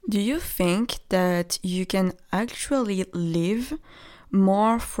Do you think that you can actually live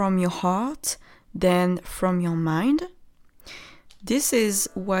more from your heart than from your mind? This is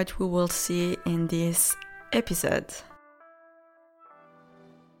what we will see in this episode.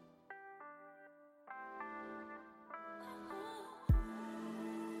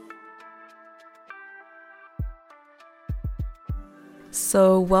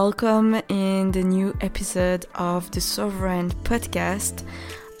 So, welcome in the new episode of the Sovereign podcast.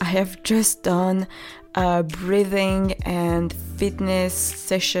 I have just done a breathing and fitness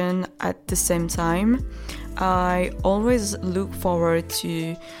session at the same time. I always look forward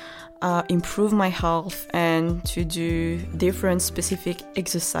to improve my health and to do different specific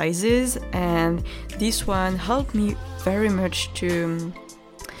exercises, and this one helped me very much to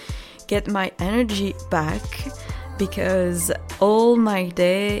get my energy back, because all my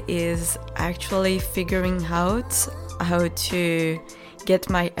day is actually figuring out how to get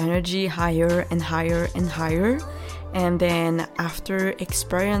my energy higher and higher and higher. And then after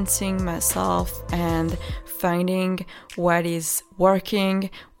experiencing myself and finding what is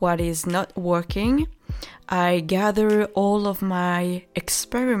working, what is not working, I gather all of my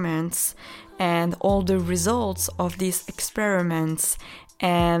experiments and all the results of these experiments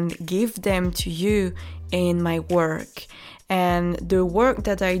and give them to you in my work. And the work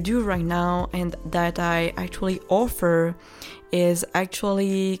that I do right now and that I actually offer is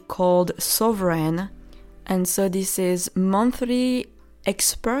actually called Sovereign. And so this is monthly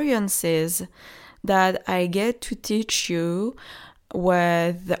experiences that I get to teach you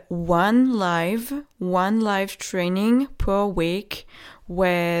with one live training per week,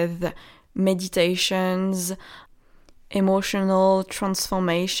 with meditations, emotional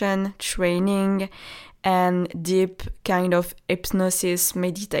transformation training, and deep kind of hypnosis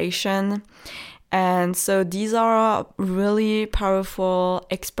meditation. And so these are really powerful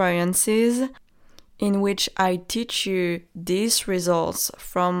experiences in which I teach you these results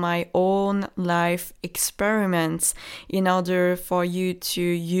from my own life experiments in order for you to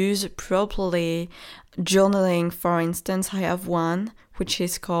use properly. Journaling, for instance, I have one which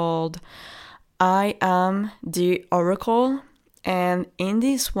is called I Am the Oracle, and in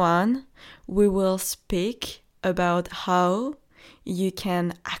this one we will speak about how you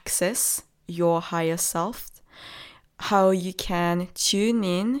can access your higher self, how you can tune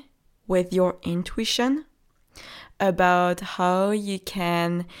in with your intuition, about how you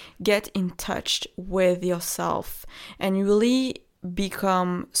can get in touch with yourself and really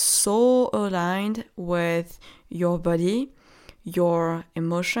become so aligned with your body, your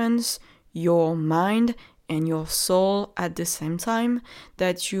emotions, your mind, and your soul at the same time,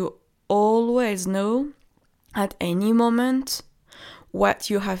 that you always know at any moment what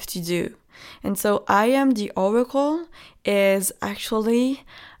you have to do. And so I Am the Oracle is actually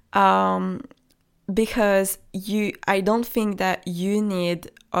because I don't think that you need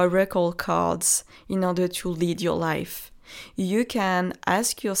oracle cards in order to lead your life. You can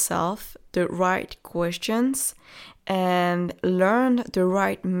ask yourself the right questions and learn the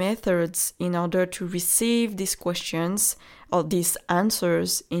right methods in order to receive these questions or these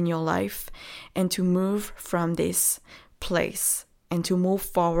answers in your life, and to move from this place and to move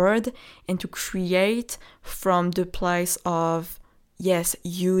forward and to create from the place of, yes,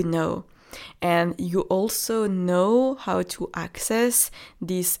 you know. And you also know how to access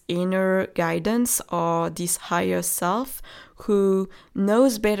this inner guidance or this higher self who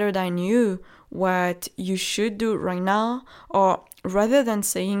knows better than you what you should do right now, or rather than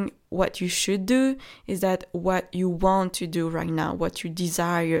saying what you should do, is that what you want to do right now, what you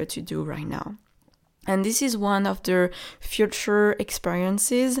desire to do right now. And this is one of the future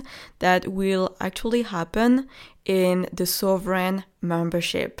experiences that will actually happen in the Sovereign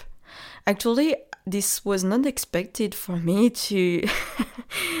membership. Actually, this was not expected for me to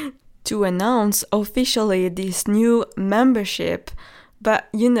to announce officially this new membership. But,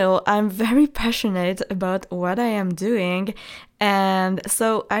 I'm very passionate about what I am doing. And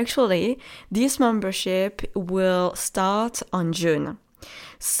so actually, this membership will start on June.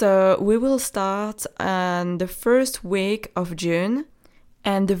 So we will start on the first week of June.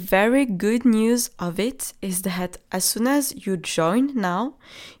 And the very good news of it is that as soon as you join now,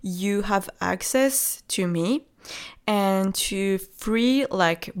 you have access to me and to free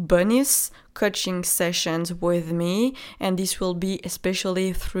bonus coaching sessions with me. And this will be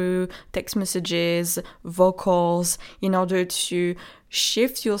especially through text messages, vocals, in order to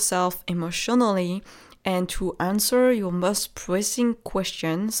shift yourself emotionally and to answer your most pressing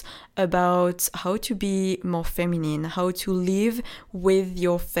questions about how to be more feminine, how to live with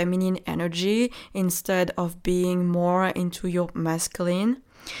your feminine energy instead of being more into your masculine.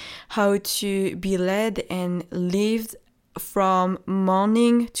 how to be led and lived from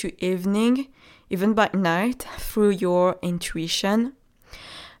morning to evening, even by night, through your intuition,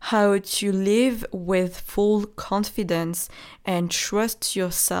 how to live with full confidence and trust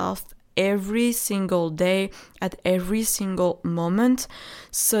yourself every single day, at every single moment,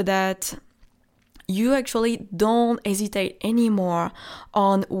 so that you actually don't hesitate anymore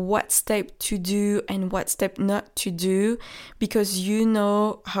on what step to do and what step not to do, because you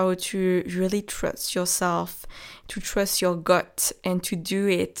know how to really trust yourself, to trust your gut, and to do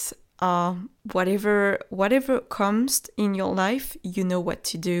it. Whatever comes in your life, you know what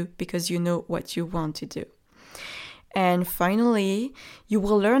to do because you know what you want to do. And finally, you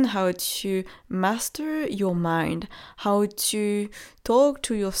will learn how to master your mind, how to talk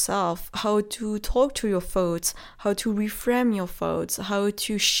to yourself, how to talk to your thoughts, how to reframe your thoughts, how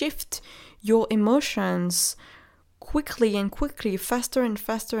to shift your emotions quickly and quickly, faster and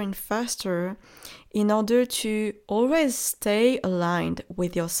faster and faster, in order to always stay aligned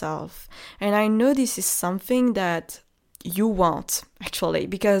with yourself. And I know this is something that you want, actually,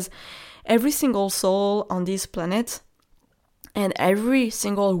 because every single soul on this planet, and every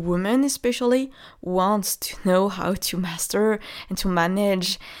single woman especially, wants to know how to master and to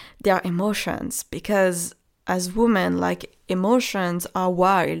manage their emotions, because as women, like, emotions are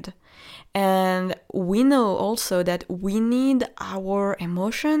wild. And we know also that we need our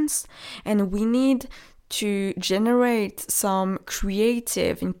emotions, and we need to generate some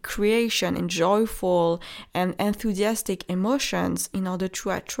creative and creation and joyful and enthusiastic emotions in order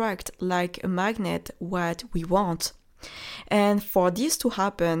to attract, like a magnet, what we want. And for this to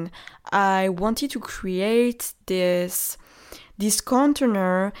happen, I wanted to create this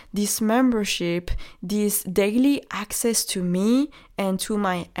container, this membership, this daily access to me and to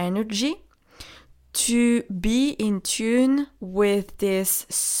my energy, to be in tune with this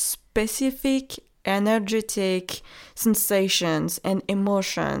specific energetic sensations and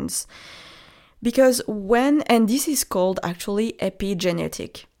emotions. Because and this is called actually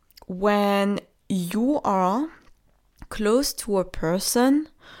epigenetic, when you are close to a person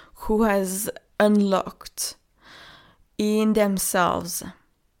who has unlocked in themselves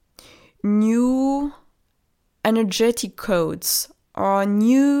new energetic codes, or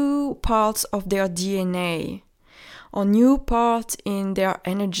new parts of their DNA, or new parts in their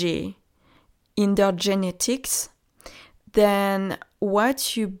energy, in their genetics, then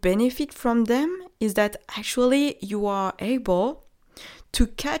what you benefit from them is that actually you are able to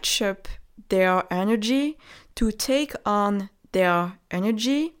catch up their energy, to take on their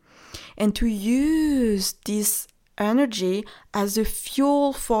energy, and to use this energy as a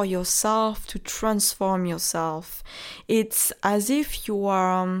fuel for yourself to transform yourself. It's as if you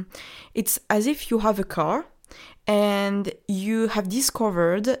have a car and you have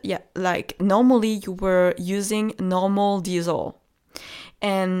discovered, like normally you were using normal diesel,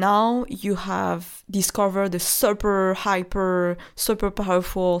 and now you have discovered the super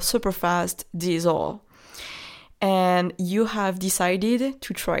powerful, super fast diesel, and you have decided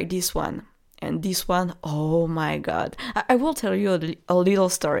to try this one. And this one, oh my God. I will tell you a little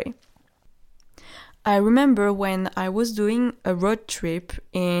story. I remember when I was doing a road trip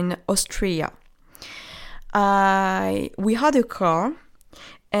in Austria. We had a car,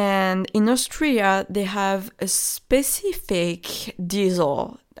 and in Austria they have a specific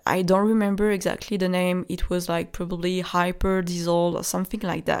diesel. I don't remember exactly the name. It was like probably hyper diesel or something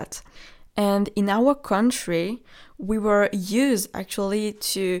like that. And in our country, we were used actually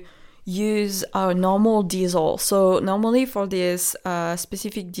to use our normal diesel. So normally for this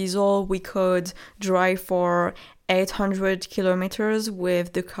specific diesel, we could drive for 800 kilometers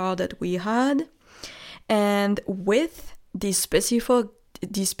with the car that we had. And with this specific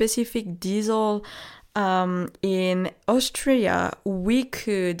diesel in Austria, we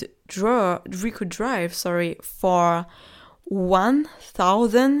could drive for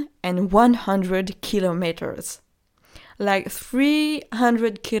 1,100 kilometers, like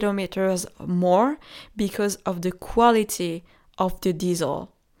 300 kilometers more, because of the quality of the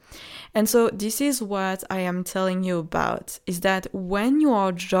diesel. And so this is what I am telling you about, is that when you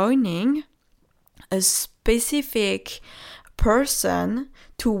are joining a specific person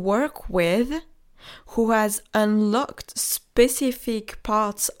to work with who has unlocked specific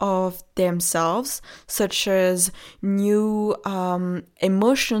parts of themselves, such as new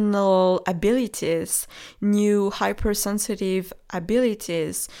emotional abilities, new hypersensitive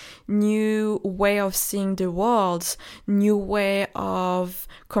abilities, new way of seeing the world, new way of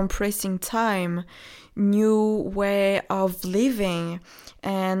compressing time, new way of living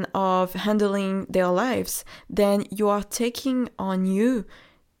and of handling their lives, then you are taking on you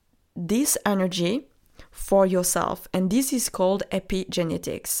this energy for yourself, and this is called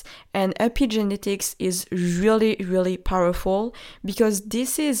epigenetics. And epigenetics is really, really powerful, because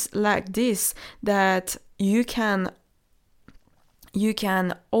this is like this, that you can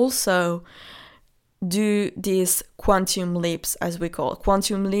also do these quantum leaps, as we call.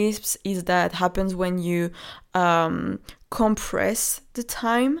 Quantum leaps is that happens when you compress the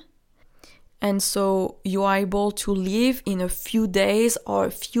time. And so you are able to live in a few days or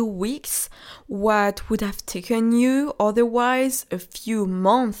a few weeks what would have taken you otherwise a few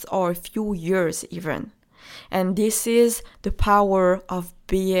months or a few years even. And this is the power of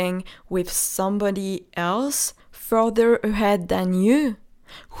being with somebody else further ahead than you,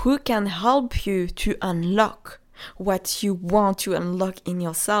 who can help you to unlock what you want to unlock in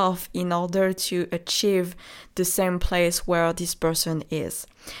yourself in order to achieve the same place where this person is.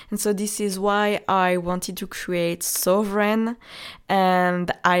 And so this is why I wanted to create Sovereign,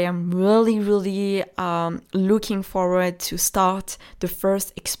 and I am really, really looking forward to start the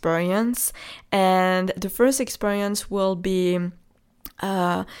first experience. And the first experience will be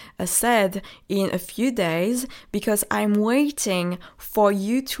said in a few days, because I'm waiting for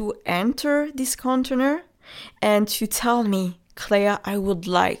you to enter this container and to tell me, Claire, I would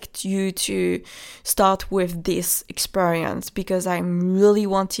like you to start with this experience, because I really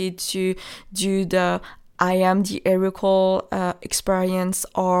wanted to do the I am the Oracle experience,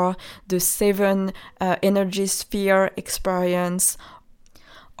 or the 7 energy sphere experience,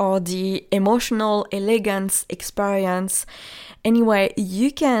 or the emotional elegance experience. Anyway,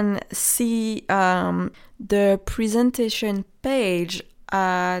 you can see the presentation page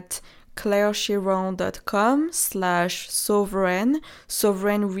at clairechiron.com/sovereign,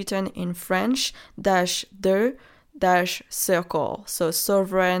 sovereign written in French, -circle. So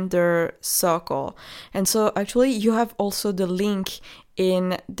sovereign the circle. And so actually you have also the link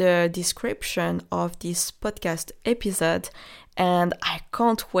in the description of this podcast episode. And I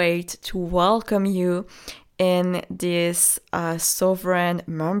can't wait to welcome you in this Sovereign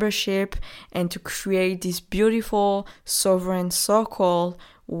membership, and to create this beautiful Sovereign circle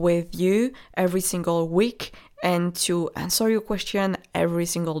with you every single week, and to answer your question every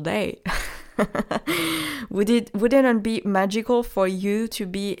single day. Wouldn't it be magical for you to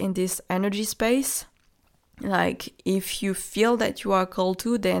be in this energy space? Like, if you feel that you are called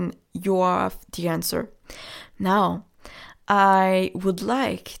to, then you have the answer. Now, I would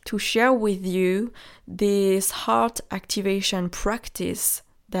like to share with you this heart activation practice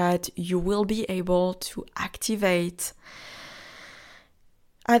that you will be able to activate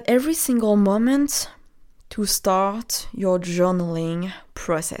at every single moment to start your journaling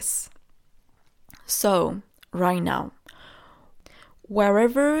process. So, right now,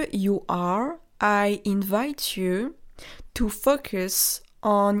 wherever you are, I invite you to focus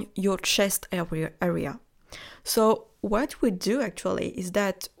on your chest area. So, what we do actually is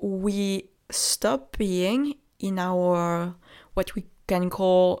that we stop being in our, what we can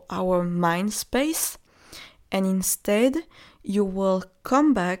call our mind space, and instead you will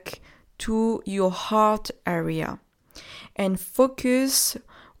come back to your heart area and focus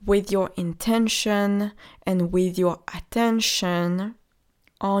with your intention and with your attention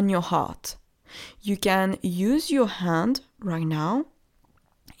on your heart. You can use your hand right now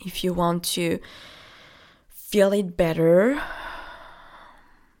if you want to feel it better.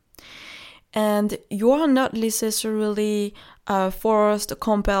 And you are not necessarily forced,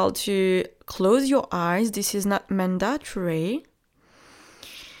 compelled to close your eyes. This is not mandatory.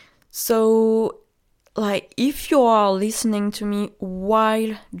 So, like, if you are listening to me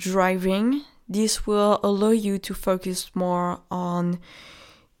while driving, this will allow you to focus more on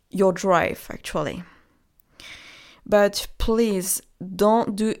your drive, actually. But please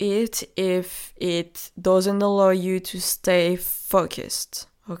don't do it if it doesn't allow you to stay focused,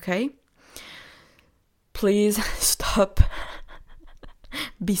 okay? Please stop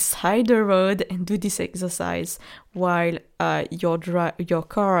beside the road and do this exercise while your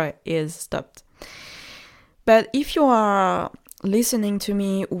car is stopped. But if you are listening to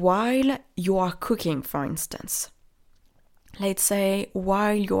me while you are cooking, for instance, let's say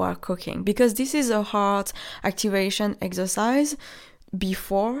while you are cooking, because this is a heart activation exercise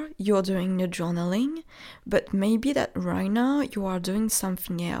before you're doing the journaling, but maybe that right now you are doing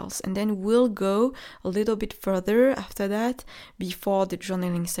something else, and then we'll go a little bit further after that before the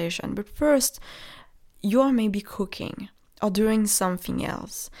journaling session. But first, you are maybe cooking or doing something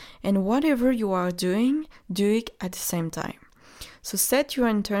else, and whatever you are doing, do it at the same time. So set your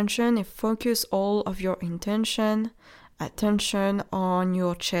intention and focus all of your attention on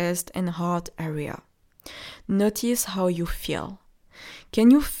your chest and heart area. Notice how you feel. Can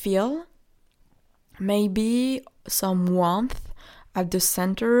you feel maybe some warmth at the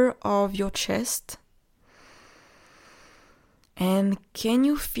center of your chest? And can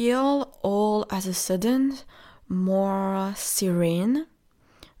you feel all of a sudden more serene,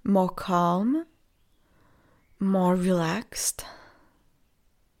 more calm, more relaxed?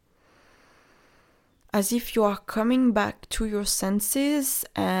 As if you are coming back to your senses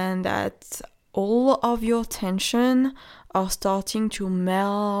and that all of your tension are starting to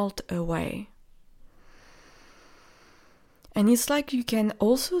melt away. And it's like you can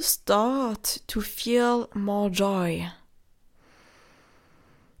also start to feel more joy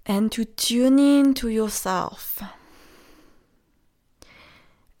and to tune in to yourself.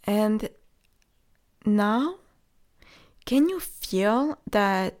 And now, can you feel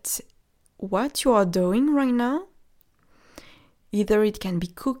that what you are doing right now, either it can be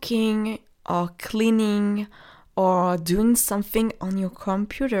cooking or cleaning or doing something on your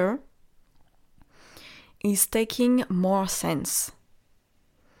computer, is taking more sense?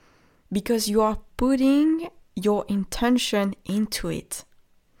 Because you are putting your intention into it.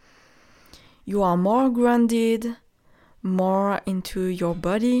 You are more grounded, more into your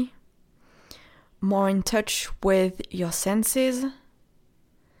body, more in touch with your senses,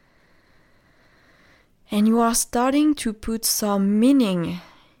 and you are starting to put some meaning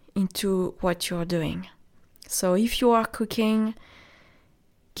into what you're doing. So if you are cooking,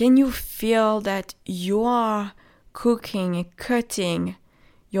 can you feel that you are cooking, cutting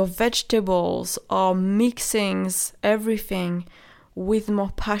your vegetables or mixing everything with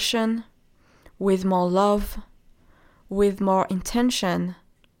more passion, with more love, with more intention?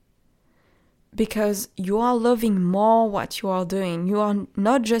 Because you are loving more what you are doing. You are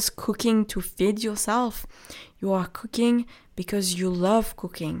not just cooking to feed yourself. You are cooking because you love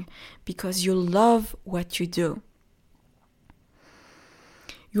cooking, because you love what you do.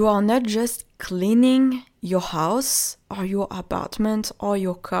 You are not just cleaning your house or your apartment or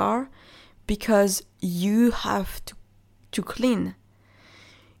your car because you have to clean.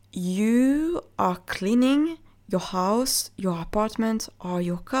 You are cleaning your house, your apartment, or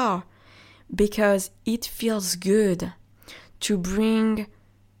your car because it feels good to bring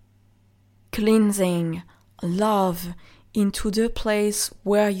cleansing, love into the place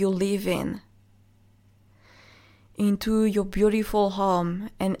where you live in, into your beautiful home,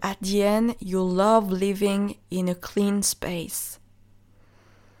 and at the end you love living in a clean space,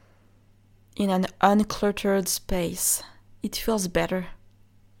 in an uncluttered space. It feels better.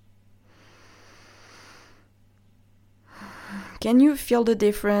 Can you feel the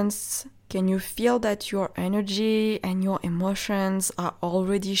difference? Can you feel that your energy and your emotions are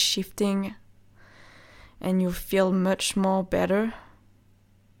already shifting and you feel much more better?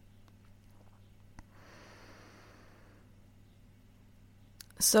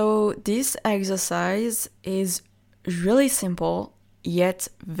 So this exercise is really simple yet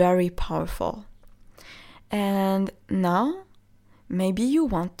very powerful. And now maybe you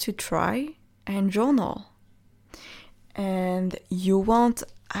want to try and journal. And you want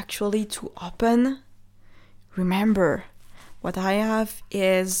actually to open. Remember, what I have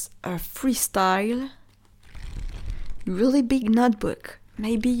is a freestyle, really big notebook.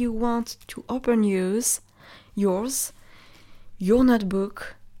 Maybe you want to open yours, your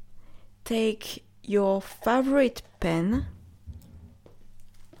notebook, take your favorite pen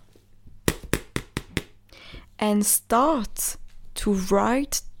and start to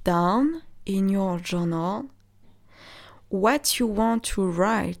write down in your journal what you want to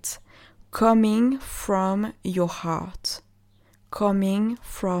write, coming from your heart, coming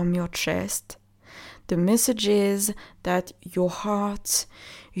from your chest, the messages that your heart,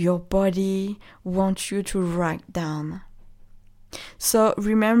 your body want you to write down. So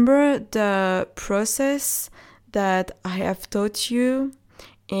remember the process that I have taught you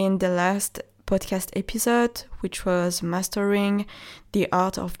in the last podcast episode, which was mastering the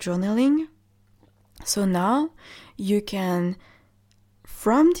art of journaling. So now you can,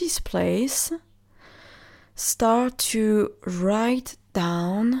 from this place, start to write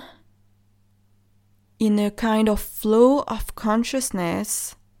down in a kind of flow of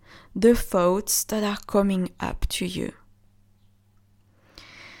consciousness the thoughts that are coming up to you.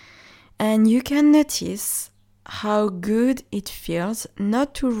 And you can notice how good it feels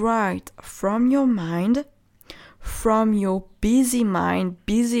not to write from your mind, from your busy mind,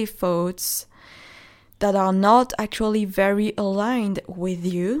 busy thoughts that are not actually very aligned with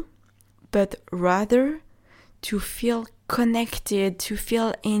you, but rather to feel connected, to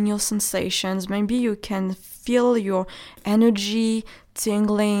feel in your sensations. Maybe you can feel your energy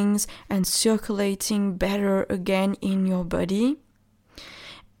tingling and circulating better again in your body.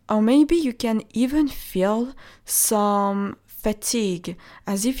 Or maybe you can even feel some fatigue,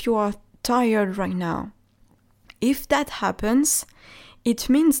 as if you are tired right now. If that happens, it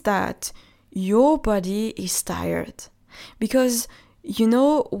means that your body is tired. Because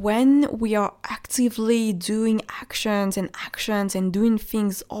when we are actively doing actions and doing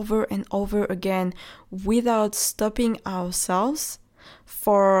things over and over again without stopping ourselves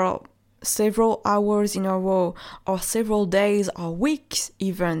for several hours in a row, or several days or weeks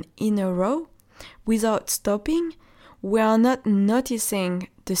even in a row, without stopping, we are not noticing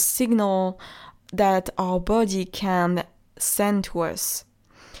the signal that our body can send to us.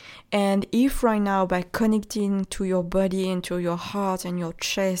 And if right now, by connecting to your body and to your heart and your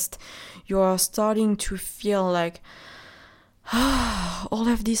chest, you are starting to feel like all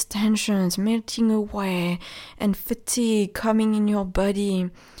of these tensions melting away and fatigue coming in your body,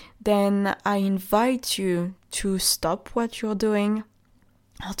 then I invite you to stop what you're doing,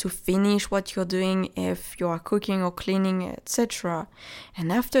 or to finish what you're doing if you are cooking or cleaning, etc.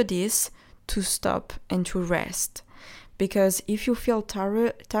 And after this, to stop and to rest. Because if you feel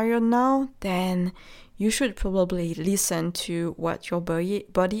tired now, then you should probably listen to what your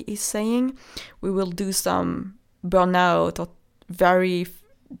body is saying. We will do some burnout or very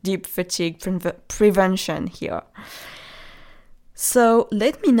deep fatigue prevention here. So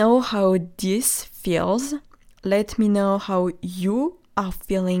let me know how this feels. Let me know how you are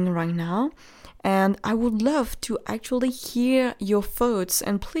feeling right now. And I would love to actually hear your thoughts.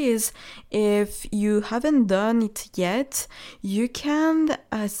 And please, if you haven't done it yet, you can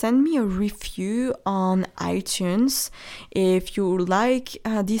send me a review on iTunes if you like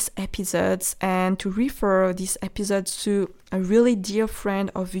these episodes, and to refer these episodes to a really dear friend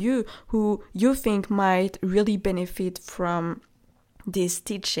of you who you think might really benefit from these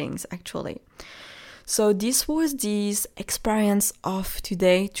teachings, actually. So this was this experience of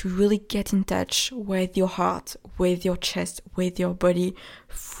today, to really get in touch with your heart, with your chest, with your body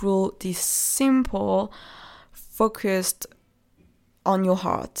through this simple, focused on your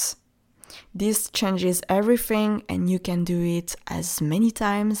heart. This changes everything, and you can do it as many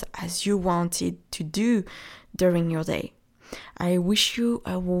times as you wanted to do during your day. I wish you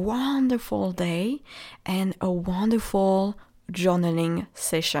a wonderful day and a wonderful journaling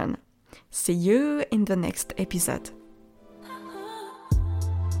session. See you in the next episode.